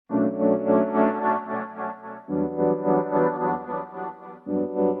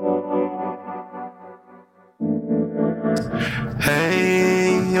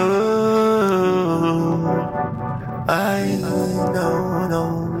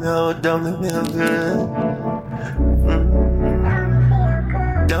don't it feel good?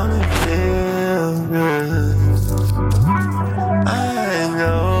 Don't it feel good? I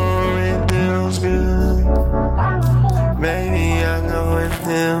know it feels good. Baby, I know it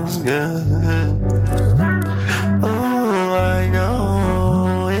feels good. Oh, I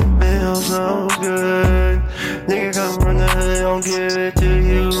know it feels so good. Nigga come from the hood, don't give it to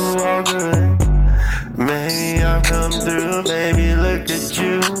you all good. Maybe I'll come through, baby, look at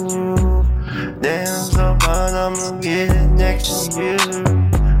you. Damn, so fun, I'ma get it next to you.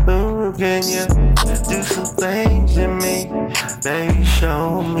 Ooh, can you do some things to me? Baby,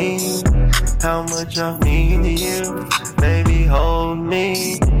 show me how much I mean to you. Baby, hold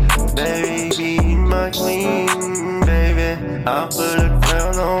me. Baby, be my queen. Baby, I'll put a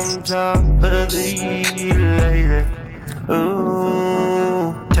crown on top of you, lady.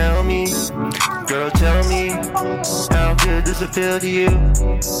 Ooh, tell me, girl, tell me, how good does it feel to you?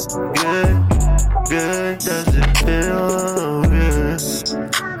 Good, good, does it feel good?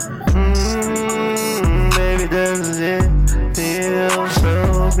 Baby, does it feel so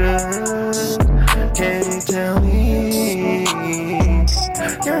good? Can you tell me,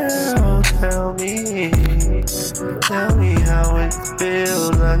 girl, tell me how it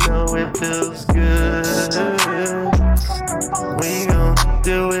feels. I know it feels good. We gon'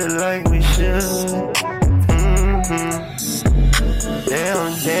 do it like we should.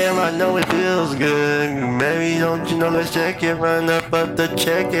 Damn, I know it feels good. Baby, don't you know, let's check it. Run up the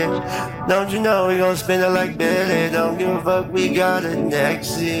check it. Don't you know we gon' spend it like Billy? Don't give a fuck, we got it next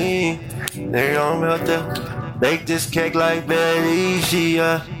scene. They gon' about to bake this cake like Betty. She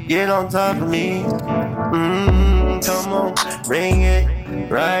get on top of me. Come on, bring it,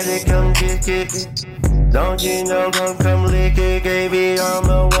 ride it, come kick it. Don't you know, come lick it, baby, I'm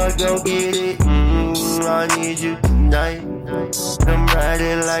the one, go get it. I need you tonight. Come ride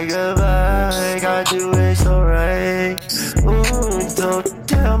it like a bike, I do it so right. So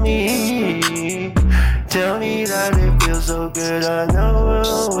tell me that it feels so good. I know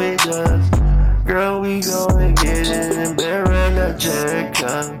it does. Girl, we gonna get it and bear run that check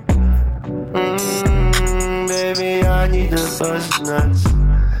up. Baby, I need to bust nuts.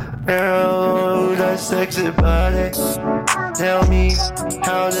 Girl, that sexy body. Tell me,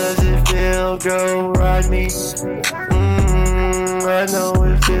 how does it feel? Girl, ride me. I know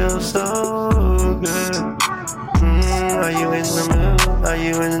it feels so good. Are you in the mood? Are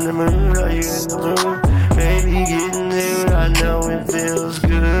you in the mood? Are you in the mood? Baby, getting nude, I know it feels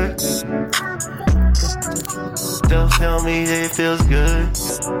good. Don't tell me that it feels good.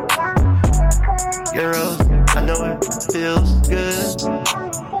 Girl, I know it feels good.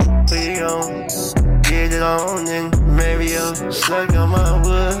 We gon' get it on and maybe you'll suck on my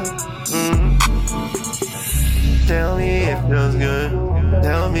wood. Tell me it feels good.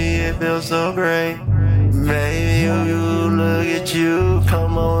 Tell me it feels so great. Baby, you look at you.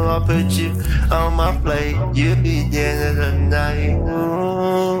 Come on, I'll put you on my plate. You be dinner tonight.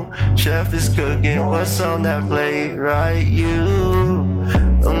 Chef is cooking. What's on that plate? Right, you.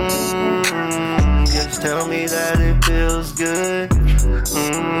 Just tell me that it feels good.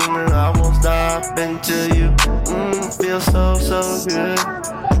 I won't stop until you feel so good.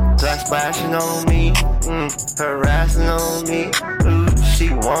 Like splashing on me, harassing on me. Ooh, she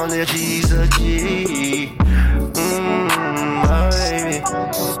wanted, she's a G. My baby,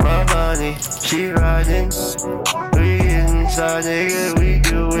 my body, she riding. We inside, nigga, we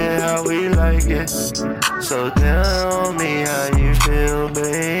do it how we like it. So tell me how you feel,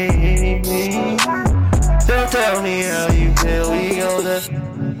 baby. So tell me how you feel. We gonna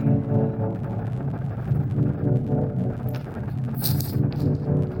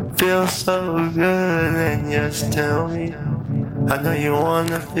feel so good, and just tell me. I know you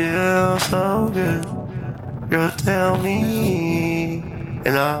wanna feel so good. Girl, tell me,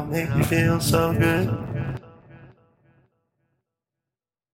 and I'll make you feel so good.